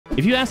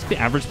If you ask the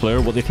average player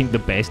what they think the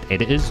best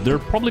edit is, they're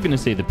probably going to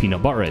say the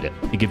peanut butter edit.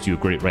 It gives you a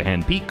great right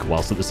hand peek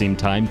whilst at the same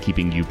time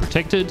keeping you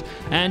protected,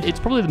 and it's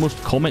probably the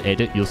most common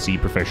edit you'll see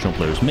professional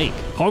players make.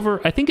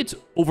 However, I think it's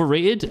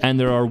overrated and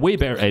there are way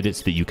better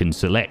edits that you can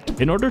select.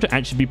 In order to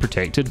actually be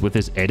protected with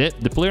this edit,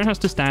 the player has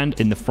to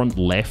stand in the front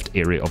left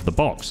area of the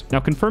box.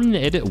 Now, confirming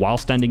the edit while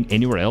standing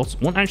anywhere else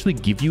won't actually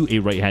give you a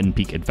right hand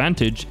peek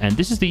advantage, and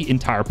this is the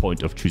entire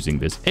point of choosing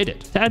this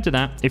edit. To add to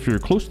that, if you're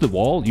close to the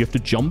wall, you have to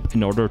jump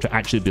in order to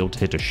actually be able to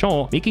hit a shot,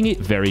 making it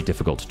very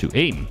difficult to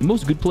aim.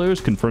 Most good players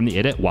confirm the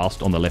edit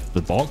whilst on the left of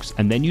the box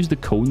and then use the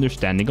cone they're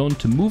standing on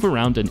to move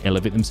around and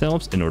elevate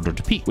themselves in order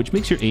to peek, which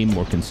makes your aim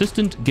more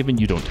consistent given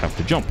you don't have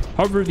to jump.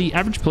 However, the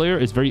average player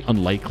is very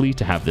unlikely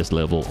to have this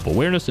level of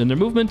awareness in their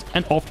movement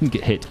and often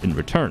get hit in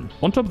return.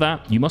 On top of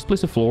that, you must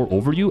place a floor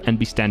over you and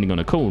be standing on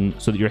a cone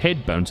so that your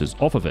head bounces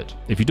off of it.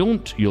 If you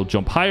don't, you'll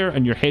jump higher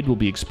and your head will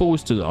be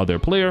exposed to the other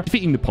player,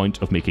 defeating the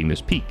point of making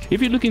this peek.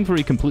 If you're looking for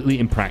a completely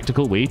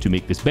impractical way to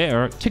make this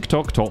better,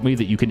 TikTok taught me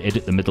that you can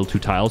edit the middle two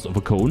tiles of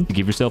a cone to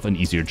give yourself an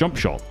easier jump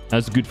shot.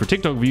 That's good for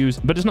TikTok views,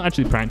 but it's not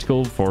actually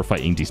practical for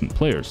fighting decent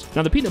players.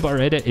 Now, the peanut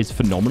butter edit is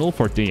phenomenal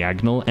for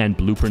diagonal and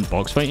blueprint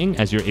box fighting,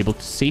 as you're able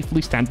to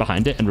safely stand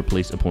behind it and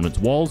replace opponents'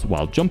 walls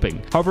while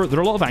jumping. However, there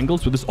are a lot of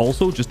angles where this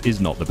also just is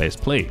not the best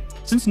play.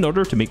 Since in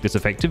order to make this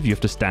effective, you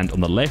have to stand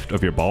on the left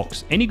of your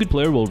box, any good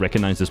player will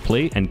recognize this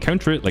play and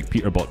counter it like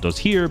Peterbot does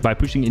here by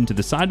pushing into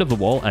the side of the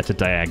wall at a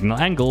diagonal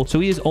angle, so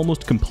he is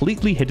almost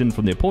completely hidden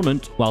from the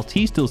opponent whilst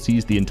he still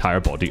sees the entire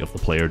body of the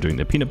player doing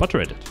the peanut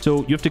butter edit.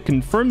 So you have to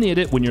confirm the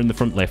edit when you're in the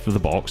front left of the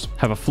box,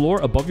 have a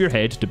floor above your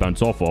head to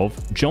bounce off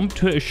of, jump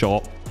to hit a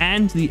shot,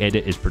 and the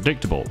edit is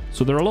predictable.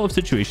 So there are a lot of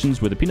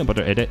situations where the peanut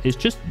butter edit is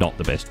just not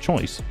the best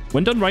choice.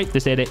 When done right,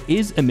 this edit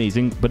is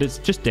amazing, but it's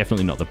just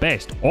definitely not the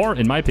best, or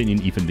in my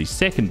opinion, even the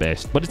second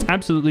best, but it's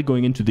absolutely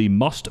going into the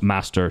must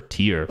master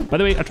tier. By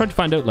the way, I tried to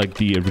find out like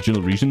the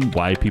original reason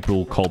why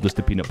people called this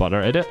the peanut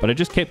butter edit, but I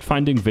just kept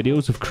finding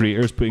videos of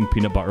creators putting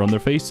peanut butter on their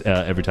face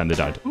every time they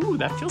died. Ooh,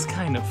 that feels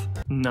kind of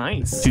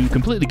nice. To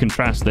completely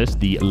contrast this,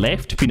 the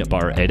left peanut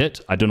butter edit,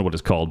 I don't know what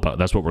it's called, but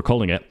that's what we're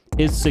calling it,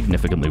 is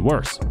significantly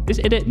worse. This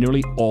edit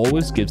nearly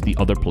always gives the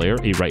other player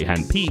a right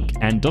hand peek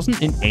and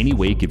doesn't in any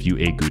way give you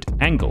a good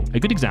angle. A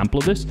good example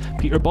of this,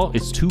 Peterbot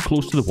is too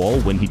close to the wall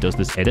when he does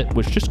this edit,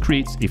 which just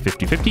creates a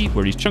 50-50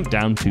 where he's chunked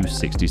down to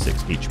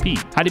 66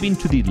 HP. Had he been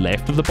to the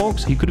left of the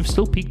box, he could have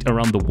still peeked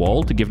around the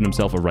wall to give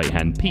himself a right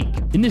hand peek.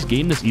 In this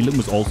game, this elim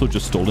was also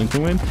just stolen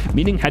from him,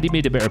 meaning had he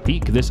made a better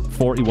peek, this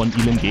 41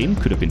 elim gain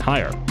could have been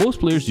higher.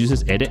 Most players use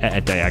this edit at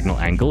a diagonal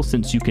angle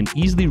since you can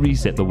easily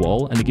reset the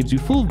wall and it gives you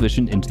full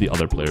vision into the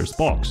other player's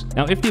box.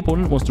 Now, if the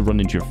opponent wants to run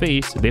into your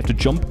face, they have to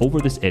jump over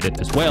this edit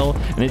as well,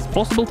 and it's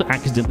possible to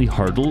accidentally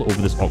hurdle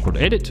over this awkward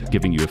edit,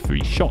 giving you a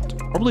free shot.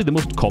 Probably the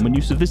most common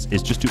use of this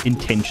is just to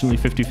intentionally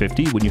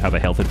 50-50 when you have a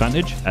health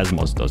advantage, as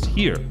Muzz does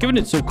here. Given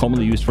it's so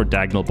commonly used for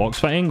diagonal box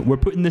fighting, we're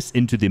putting this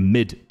into the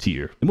mid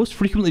tier. The most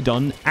frequently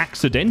done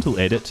accidental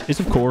edit is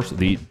of course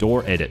the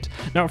door edit.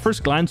 Now, at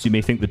first glance, you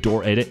may think the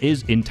door edit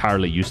is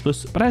entirely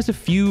useless, but it has a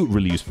few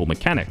really useful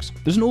mechanics.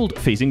 There's an old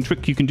phasing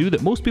trick you can do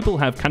that most people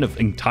have kind of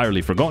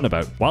entirely forgotten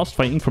about. Whilst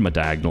fighting from a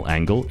diagonal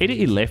angle,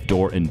 edit a left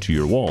door into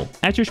your wall.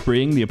 As you're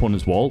spraying the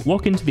opponent's wall,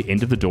 walk into the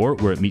end of the door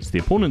where it meets the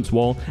opponent's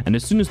wall, and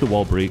as soon as the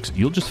wall breaks,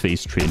 you'll just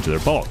face straight into their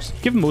box.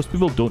 Given most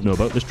people don't know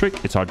about this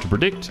trick, it's hard to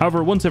predict.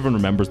 However, once everyone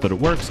remembers that it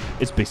works,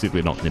 it's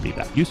basically not going to be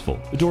that useful.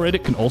 The door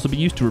edit can also be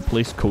used to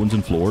replace cones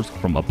and floors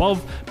from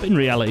above, but in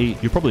reality,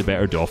 you're probably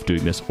better off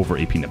doing this over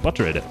a peanut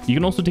butter edit. You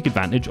can also take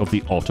advantage of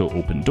the auto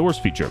open doors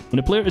feature. When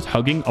a player is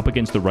hugging up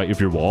against the right of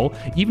your wall,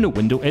 even a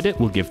window edit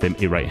will give them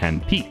a right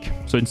hand peek.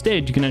 So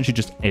instead, you can actually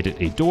just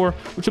edit a door,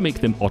 which will make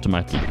them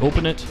automatically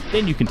open it.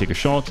 Then you can take a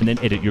shot and then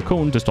edit your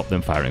cone to stop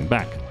them firing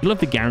back. You'll have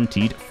the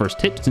guaranteed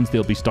first hit since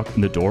they'll be stuck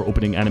in the door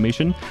opening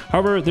animation.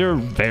 However, there are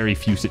very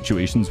few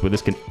situations where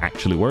this can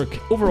actually work.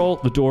 Overall,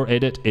 the door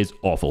edit is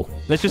awful.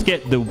 Let's just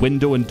get the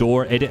window and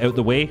door edit out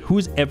the way.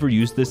 Who's ever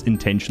used this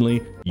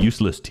intentionally?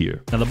 Useless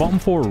tier. Now, the bottom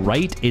four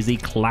right is a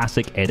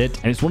classic edit,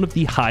 and it's one of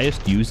the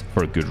highest used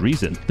for a good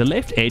reason. The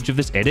left edge of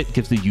this edit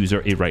gives the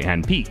user a right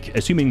hand peek,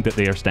 assuming that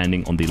they are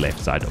standing on the left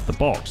side of the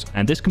box,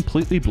 and this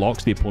completely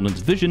blocks the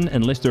opponent's vision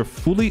unless they're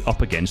fully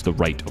up against the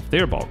right of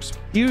their box.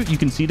 Here, you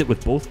can see that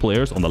with both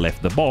players on the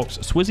left of the box,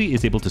 Swizzy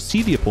is able to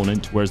see the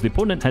opponent, whereas the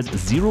opponent has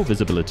zero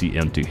visibility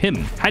into him.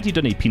 Had he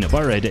done a peanut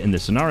butter edit in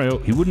this scenario,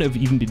 he wouldn't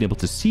have even been able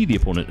to see the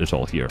opponent at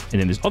all here.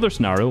 And in this other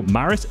scenario,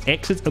 Maris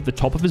exits at the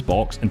top of his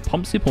box and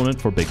pumps the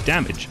opponent for big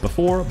damage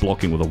before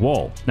blocking with a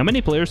wall. Now,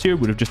 many players here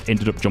would have just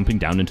ended up jumping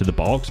down into the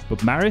box,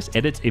 but Maris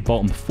edits a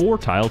bottom four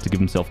tile to give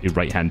himself a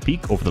right hand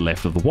peek over the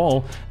left of the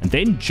wall, and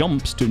then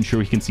jumps to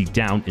ensure he can see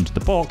down into into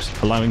the box,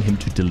 allowing him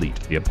to delete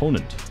the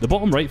opponent. The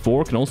bottom right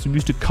 4 can also be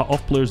used to cut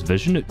off players'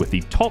 vision with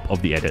the top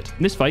of the edit.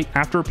 In this fight,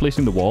 after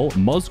replacing the wall,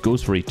 Muzz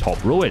goes for a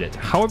top row edit.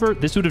 However,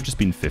 this would have just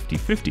been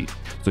 50-50.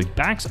 So he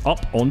backs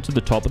up onto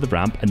the top of the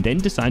ramp and then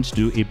decides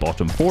to do a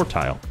bottom 4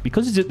 tile.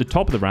 Because he's at the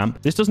top of the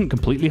ramp, this doesn't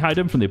completely hide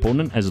him from the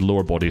opponent as his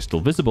lower body is still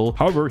visible.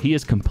 However, he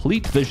has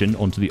complete vision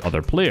onto the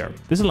other player.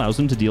 This allows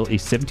him to deal a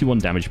 71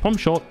 damage pump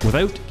shot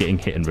without getting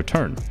hit in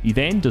return. He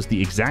then does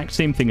the exact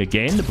same thing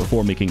again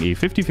before making a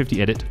 50-50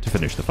 edit to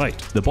finish the fight.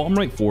 The bottom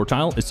right 4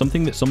 tile is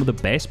something that some of the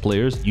best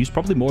players use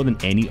probably more than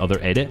any other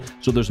edit,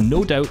 so there's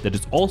no doubt that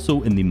it's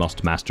also in the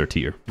must master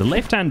tier. The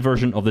left hand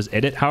version of this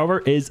edit,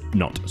 however, is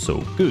not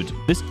so good.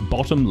 This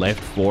bottom left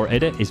 4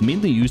 edit is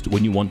mainly used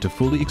when you want to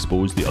fully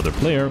expose the other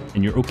player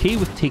and you're okay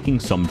with taking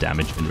some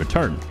damage in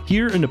return.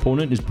 Here an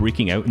opponent is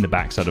breaking out in the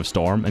backside of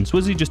Storm and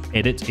Swizzy just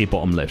edits a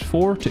bottom left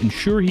 4 to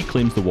ensure he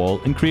claims the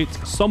wall and creates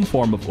some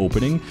form of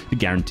opening to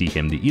guarantee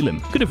him the elim.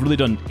 Could have really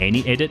done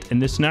any edit in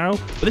this scenario,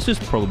 but this is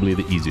probably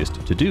the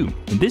easiest to do.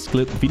 In this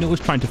clip, Vino is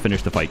trying to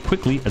finish the fight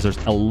quickly as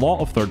there's a lot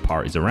of third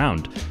parties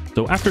around.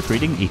 So after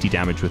creating 80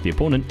 damage with the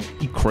opponent,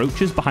 he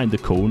crouches behind the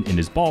cone in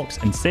his box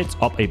and sets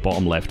up a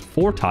bottom left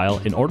 4 tile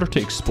in order to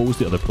expose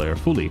the other player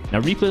fully. Now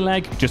replay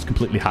lag just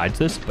completely hides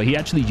this, but he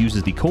actually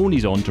uses the cone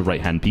he's on to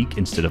right hand peek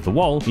instead of the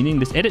wall, meaning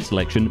this edit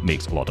selection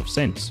makes a lot of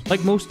sense.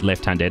 Like most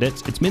left hand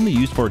edits, it's mainly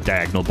used for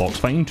diagonal box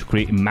fighting to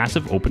create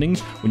massive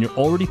openings when you're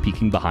already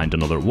peeking behind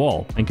another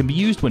wall, and can be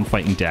used when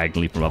fighting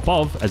diagonally from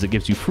above as it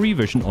gives you free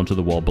vision onto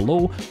the wall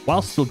below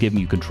while still giving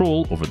you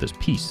control over this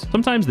piece.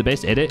 Sometimes the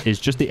best edit is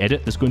just the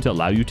edit that's going to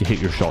allow you to hit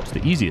your shots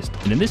the easiest,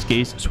 and in this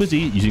case,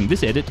 Swizzy using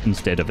this edit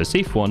instead of a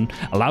safe one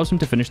allows him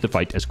to finish the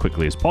fight as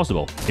quickly as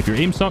possible. If your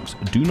aim sucks,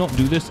 do not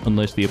do this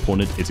unless the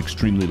opponent is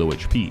extremely low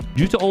HP.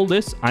 Due to all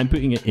this, I'm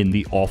putting it in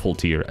the awful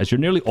tier, as you're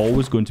nearly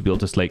always going to be able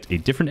to select a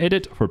different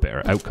edit for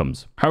better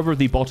outcomes. However,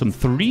 the bottom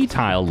 3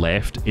 tile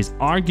left is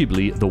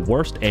arguably the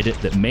worst edit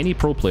that many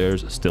pro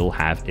players still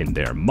have in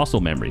their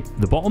muscle memory.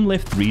 The bottom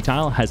left 3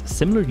 tile has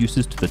similar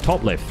uses to the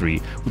top left 3,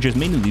 which is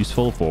mainly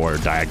useful for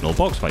diagonal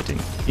box fighting.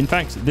 In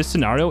fact, this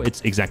scenario,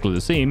 it's exactly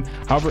the same.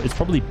 However, it's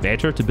probably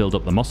better to build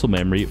up the muscle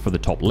memory for the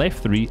top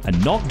left 3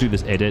 and not do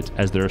this edit,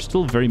 as there are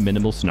still very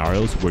minimal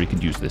scenarios where you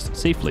can use this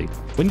safely.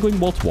 When going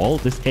wall to wall,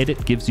 this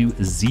edit gives you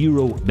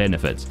 0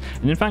 benefits,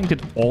 and in fact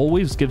it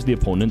always gives the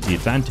opponent the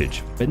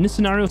advantage. But in this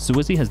scenario,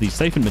 Swizzy has the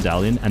Siphon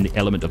Medallion and the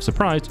element of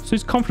surprise, so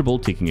he's comfortable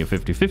taking a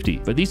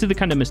 50-50. But these are the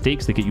kind of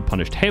mistakes that get you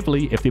punished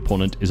heavily if the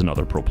opponent is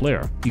another pro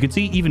player. You can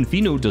see even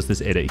Vino does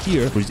this edit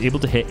here, where he's able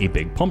to hit a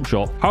big pump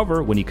shot.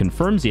 However, when he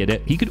confirms the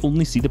edit, he could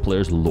only see the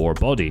player's lower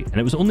body, and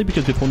it was only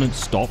because the opponent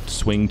stopped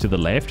swinging to the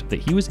left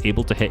that he was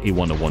able to hit a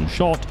 1-on-1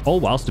 shot, all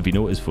whilst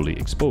Vino is fully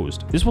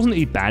exposed. This wasn't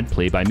a bad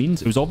play by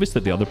means. It was obvious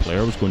that the other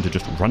player was going to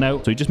just run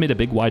out, so he just made a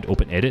big wide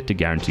open edit to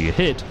guarantee a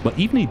hit, but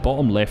even a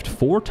bottom left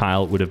 4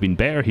 tile would have been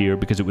better here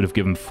because it would have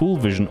given full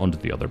vision onto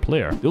the other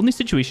player. The only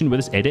situation where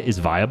this edit is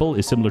viable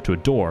is similar to a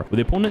door, where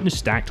the opponent is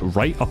stacked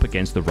right up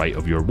against the right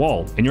of your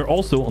wall, and you're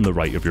also on the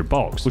right of your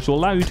box, which will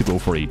allow you to go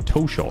for a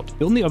toe shot.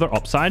 The only other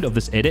upside of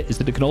this edit is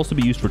that it can also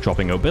be used for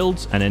chopping out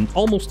builds, and in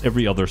almost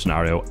every other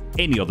scenario,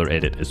 any other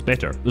edit is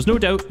better. There's no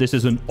doubt this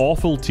is an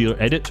awful tier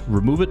edit.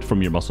 Remove it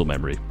from your muscle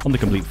memory. On the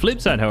complete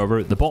flip side,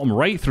 however, the bottom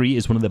right 3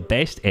 is one of the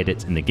best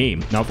edits in the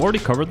game. Now, I've already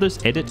covered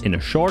this edit in a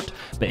short,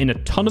 but in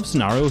a ton of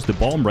scenarios, the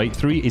bottom right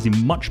 3 is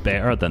much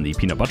better than the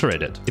peanut butter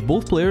edit. If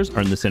both players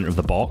are in the center of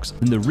the box,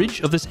 then the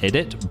ridge of this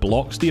edit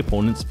blocks the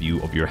opponent's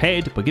view of your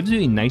head, but gives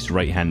you a nice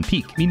right hand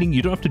peek, meaning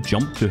you don't have to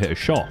jump to hit a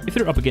shot. If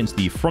they're up against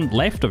the front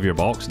left of your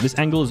box, this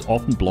angle is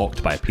often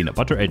blocked by a peanut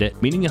butter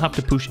edit, meaning you'll have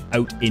to push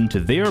out into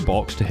their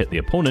box to hit the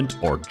opponent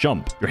or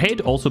jump. Your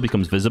head also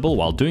becomes visible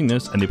while doing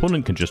this, and the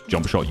opponent can just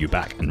jump shot you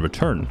back in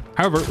return.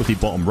 However, with the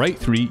bottom right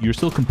 3, you're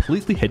still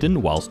completely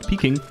hidden whilst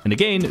peeking, and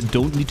again,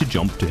 don't need to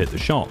jump to hit the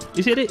shot.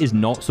 This edit is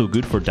not so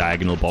good for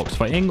diagonal box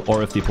fighting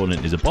or if the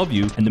opponent is above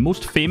you, and the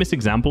most famous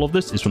example of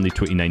this is from the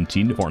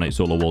 2019 Fortnite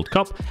Solo World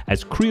Cup,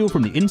 as Creo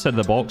from the inside of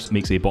the box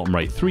makes a bottom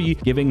right 3,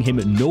 giving him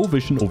no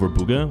vision over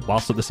Booga,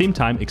 whilst at the same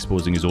time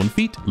exposing his own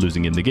feet,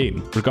 losing in the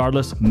game.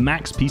 Regardless,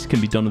 max peace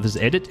can be done with this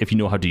edit if you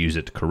know how to use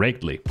it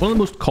correctly. One of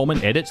the most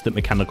common edits that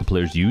mechanical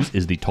players use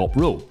is the top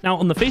row. Now,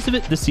 on the face of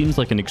it, this seems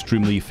like an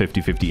extremely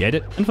 50-50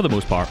 edit, and for the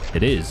most part,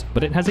 it is,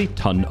 but it has a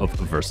ton of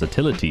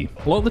versatility.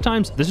 A lot of the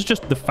times, this is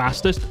just the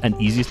fastest and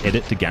easiest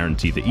edit to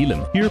guarantee the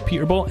elim. Here,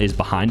 Peterbot is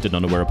behind an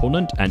unaware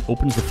opponent and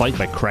opens the fight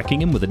by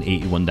cracking him with an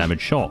 81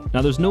 damage shot.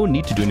 Now, there's no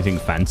need to do anything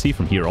fancy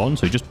from here on,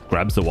 so he just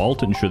grabs the wall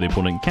to ensure the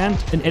opponent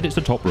can't, and edits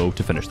the top row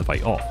to finish the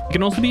fight off. It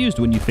can also be used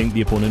when you think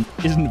the opponent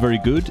isn't very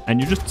good, and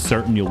you're just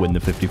certain you'll win the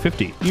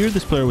 50-50. Here,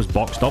 this player was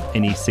boxed up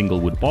in a single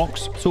wood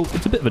box, so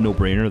it's a bit of a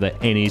no-brainer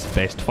that NA's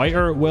best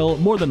fighter will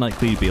more than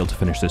likely be able to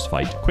finish this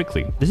fight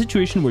quickly. The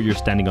situation where you're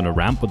standing on a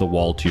ramp with a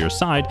wall to your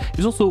side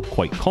is also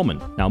quite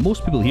common. Now,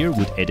 most people here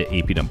would edit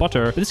a peanut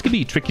butter, but this can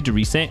be tricky to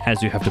reset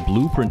as you have to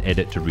blueprint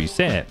edit to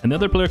reset, and the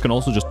other player can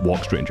also just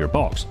walk straight into your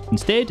box.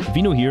 Instead,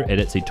 Vino here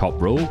edits a top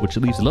row, which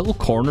leaves a little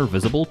corner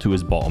visible to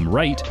his bottom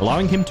right,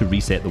 allowing him to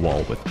reset the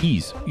wall with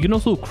ease. You can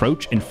also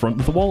crouch in front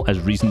of the wall, as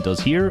Reason does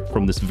here,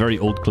 from this very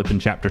old clip in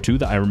Chapter 2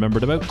 that I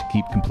remembered about to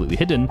keep completely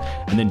hidden,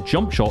 and then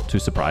jump shot to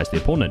surprise the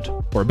opponent.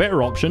 Or a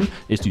better option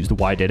is to use the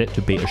wide edit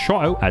to bait a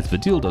shot out, as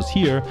Vidil does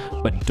here,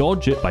 but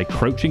dodge it by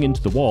crouching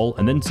into the wall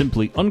and then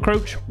simply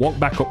uncrouch, walk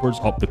back upwards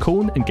up the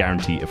cone, and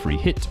guarantee a free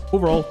hit.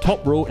 Overall,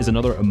 top row is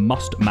another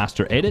must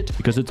master edit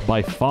because it's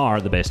by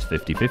far the best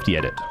 50-50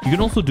 edit. You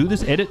can also do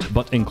this edit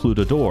but include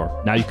a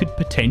door. Now, you could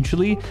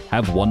potentially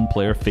have one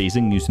player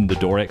phasing using the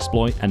door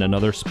exploit and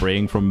another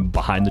spraying from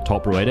behind the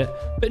top row edit,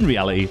 but in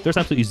reality, there's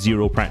absolutely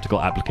zero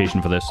practical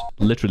application for this.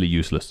 Literally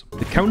useless.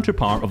 The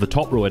counterpart of the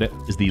top row edit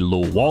is the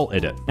low wall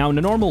edit. Now, in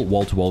a normal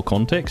wall-to-wall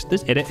context,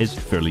 this edit is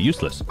fairly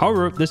useless.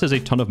 However, this has a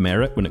ton of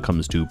merit when it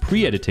comes to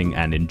pre-editing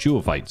and in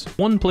duo fights.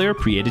 One player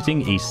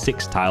pre-editing a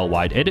 6-tile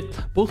wide edit,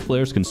 both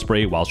players can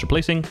spray whilst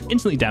replacing,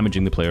 instantly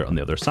damaging the player on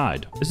the other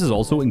side. This is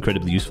also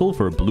incredibly useful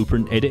for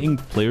blueprint editing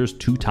players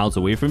 2 tiles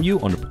away from you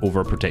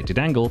over a protected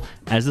angle,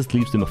 as this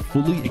leaves them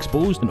fully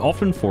exposed and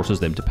often forces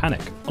them to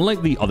panic.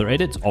 Unlike the other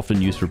edits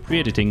often used for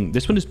pre-editing,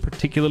 this one is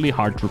particularly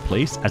hard to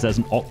replace as it has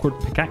an awkward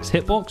pickaxe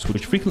hitbox,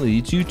 which frequently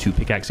leads you to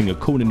pickaxing a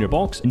cone in your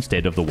box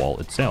instead of the wall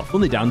itself. The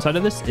only downside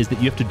of this is that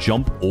you have to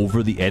jump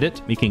over the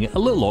edit, making it a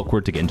little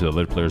awkward to get into the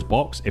other player's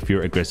box if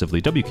you're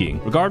aggressively W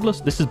keying.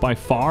 Regardless, this is by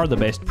far the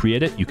best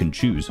pre-edit you can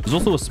choose. There's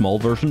also a small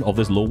version of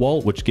this low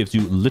wall which gives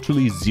you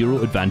literally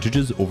 0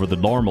 advantages over the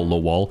normal low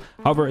wall,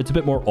 however it's a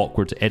bit more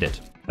awkward to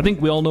edit. I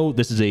think we all know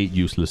this is a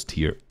useless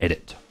tier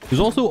edit. There's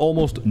also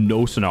almost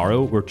no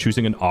scenario where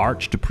choosing an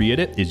arch to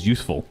pre-edit is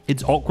useful.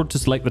 It's awkward to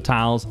select the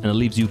tiles and it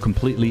leaves you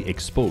completely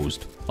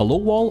exposed. A low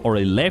wall or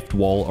a left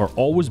wall are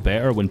always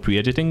better when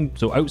pre-editing,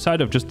 so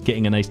outside of just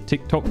getting a nice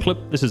TikTok clip,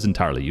 this is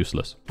entirely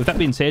useless. With that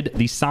being said,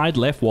 the side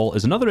left wall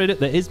is another edit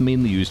that is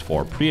mainly used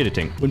for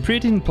pre-editing. When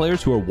pre-editing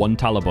players who are 1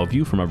 tile above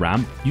you from a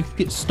ramp, you can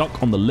get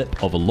stuck on the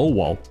lip of a low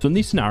wall. So in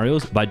these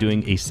scenarios, by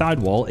doing a side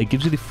wall, it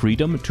gives you the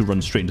freedom to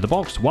run straight into the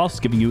box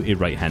whilst giving you a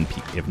right-hand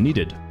peek if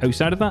needed.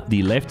 Outside of that,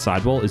 the left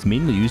side wall is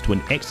mainly used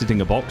when exiting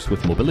a box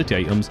with mobility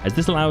items, as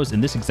this allows, in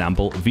this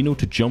example, Vino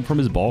to jump from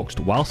his box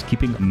whilst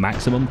keeping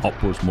maximum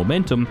upwards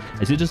momentum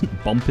as he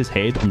doesn't bump his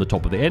head on the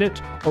top of the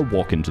edit or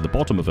walk into the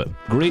bottom of it.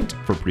 Great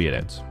for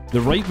pre-edits. The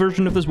right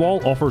version of this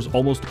wall offers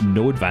almost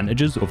no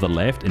advantages over the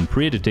left in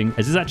pre-editing,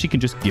 as this actually can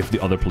just give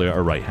the other player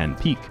a right-hand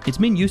peek. Its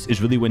main use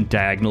is really when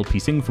diagonal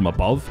piecing from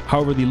above.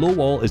 However, the low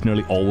wall is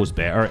nearly always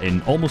better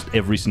in almost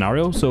every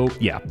scenario, so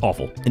yeah,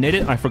 awful. An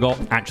edit I forgot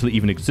actually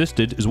even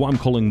existed is what I'm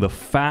calling the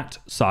fat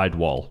side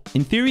wall.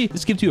 In theory,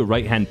 this gives you a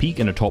right-hand peek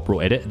and a top row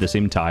edit at the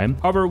same time.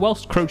 However,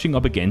 whilst crouching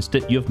up against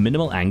it, you have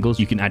minimal angles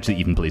you can actually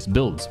even place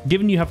builds.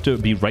 Given you have to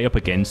be right up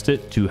against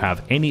it to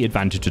have any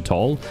advantage at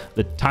all,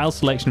 the tile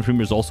selection from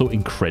here is also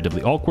incredibly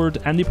awkward,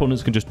 and the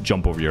opponents can just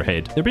jump over your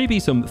head. There may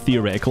be some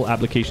theoretical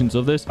applications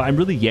of this, but I'm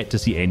really yet to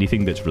see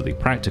anything that's really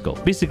practical.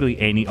 Basically,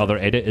 any other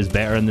edit is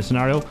better in this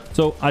scenario,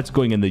 so that's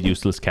going in the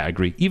useless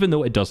category, even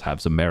though it does have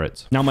some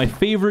merits. Now, my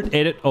favorite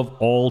edit of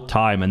all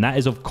time, and that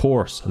is of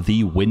course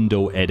the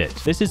window edit.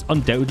 This is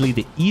undoubtedly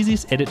the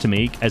easiest edit to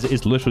make, as it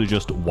is literally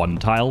just 1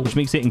 tile, which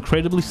makes it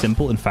incredibly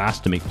simple and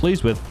fast to make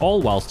plays with,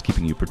 all whilst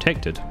keeping you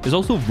protected. It's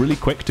also really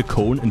quick to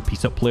cone and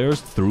piece up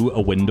players through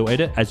a window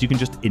edit, as you can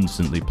just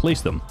instantly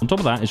place them. On top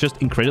of that, it's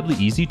just incredibly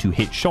easy to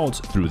hit shots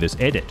through this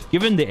edit.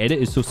 Given the edit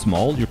is so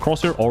small, your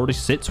crosshair already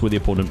sits where the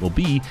opponent will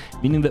be,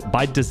 meaning that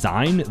by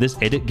design, this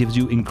edit gives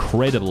you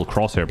incredible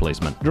crosshair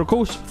placement. There are of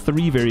course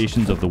 3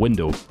 variations of the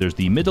window. There's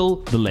the middle,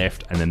 the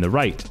left, and then the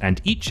right,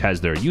 and each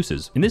has their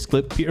uses. In this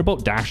clip,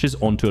 Peterbot dashes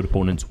onto an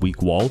opponent's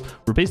weak wall,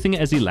 replacing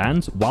it as he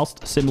lands,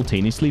 whilst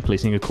simultaneously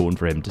placing a cone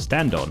for him to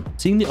stand on.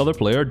 Seeing the other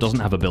player doesn't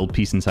have a build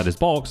piece inside his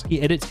box,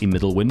 he edits a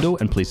middle window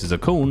and places a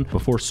cone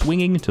before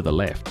swinging to the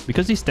left.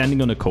 Because he's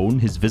standing on a cone,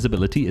 his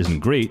visibility isn't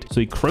great, so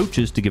he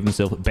crouches to give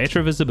himself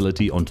better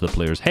visibility onto the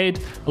player's head,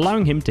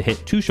 allowing him to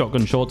hit 2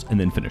 shotgun shots and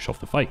then finish off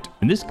the fight.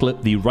 In this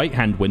clip, the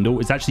right-hand window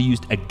is actually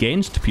used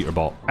against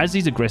Peterbot. As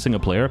he's aggressing a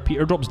player,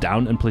 Peter drops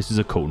down and places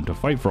a cone to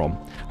fight from.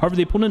 However,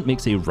 the opponent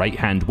makes a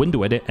right-hand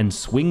window edit and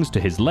swings to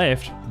his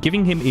left,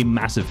 giving him a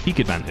massive peek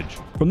advantage.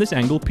 From this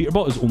angle,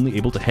 Peterbot is only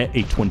able to hit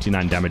a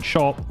 29 damage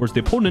shot, whereas the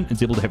opponent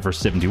is able to hit for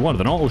 71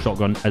 with an auto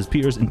shotgun, as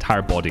Peter's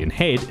entire body and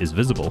head is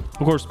visible.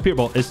 Of course,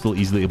 Peterbot is still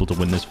easily able to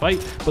win this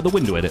fight, but the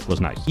window edit was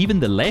was nice. Even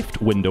the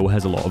left window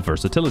has a lot of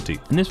versatility.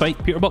 In this fight,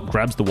 Peterbot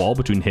grabs the wall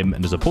between him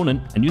and his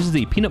opponent and uses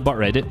a peanut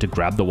butter edit to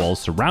grab the walls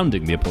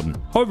surrounding the opponent.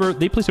 However,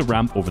 they place a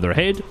ramp over their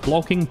head,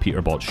 blocking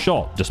Peterbot's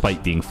shot,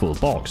 despite being full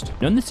boxed.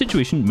 Now in this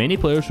situation, many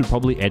players would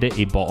probably edit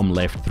a bottom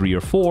left 3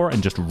 or 4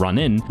 and just run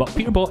in, but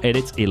Peterbot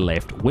edits a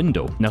left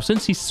window. Now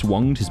since he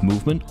swung his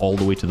movement all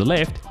the way to the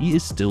left, he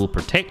is still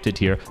protected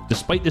here,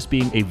 despite this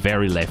being a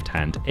very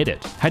left-hand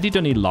edit. Had he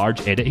done a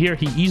large edit here,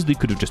 he easily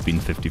could have just been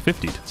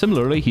 50-50'd.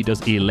 Similarly, he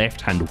does a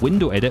left-hand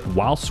window edit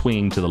while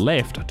swinging to the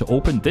left to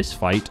open this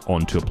fight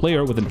onto a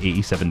player with an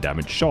 87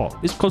 damage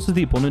shot. This causes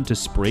the opponent to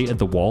spray at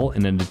the wall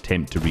in an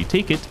attempt to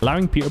retake it,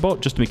 allowing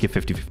Peterbot just to make a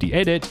 50-50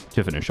 edit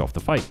to finish off the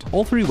fight.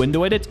 All 3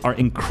 window edits are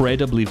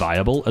incredibly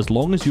viable as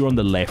long as you're on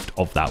the left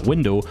of that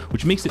window,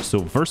 which makes it so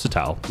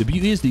versatile. The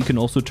beauty is that you can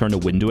also turn a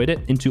window edit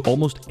into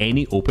almost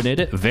any open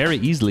edit very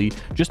easily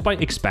just by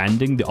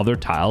expanding the other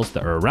tiles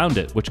that are around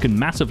it, which can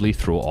massively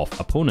throw off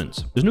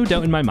opponents. There's no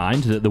doubt in my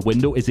mind that the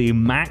window is a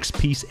max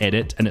piece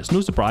edit, and it's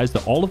no surprise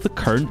that all of the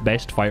current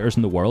best fighters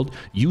in the world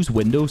use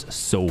windows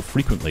so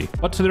frequently.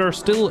 But there are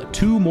still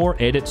 2 more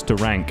edits to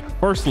rank.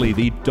 Firstly,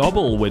 the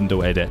double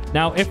window edit.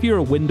 Now, if you're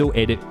a window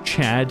edit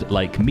Chad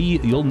like me,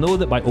 you'll know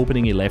that by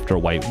opening a left or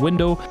right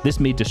window, this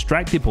may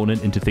distract the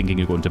opponent into thinking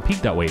you're going to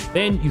peek that way.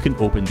 Then you can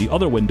open the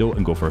other window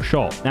and go for a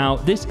shot. Now,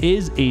 this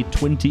is a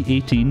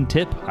 2018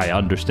 tip, I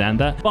understand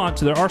that, but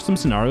there are some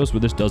scenarios where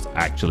this does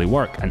actually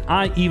work, and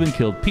I even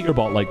killed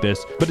Peterbot like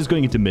this, but it's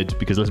going into mid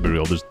because let's be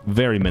real, there's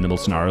very minimal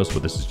scenarios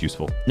where this is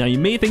useful. Now, you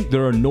may think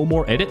there are no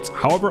more edits,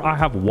 however, I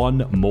have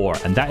one more,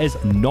 and that is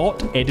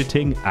not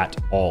editing at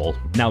all.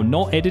 Now,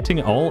 not editing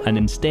at all and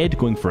instead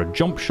going for a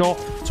jump shot,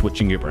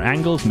 switching your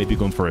angles, maybe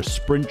going for a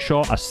sprint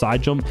shot, a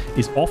side jump,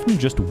 is often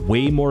just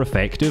way more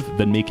effective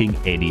than making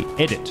any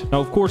edit. Now,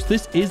 of course,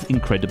 this is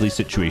incredibly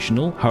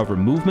situational. However,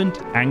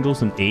 movement,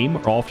 angles, and aim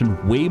are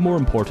often way more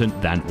important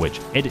than which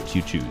edits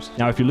you choose.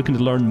 Now, if you're looking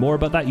to learn more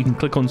about that, you can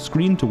click on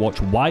screen to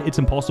watch why it's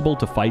impossible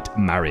to fight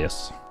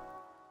Marius.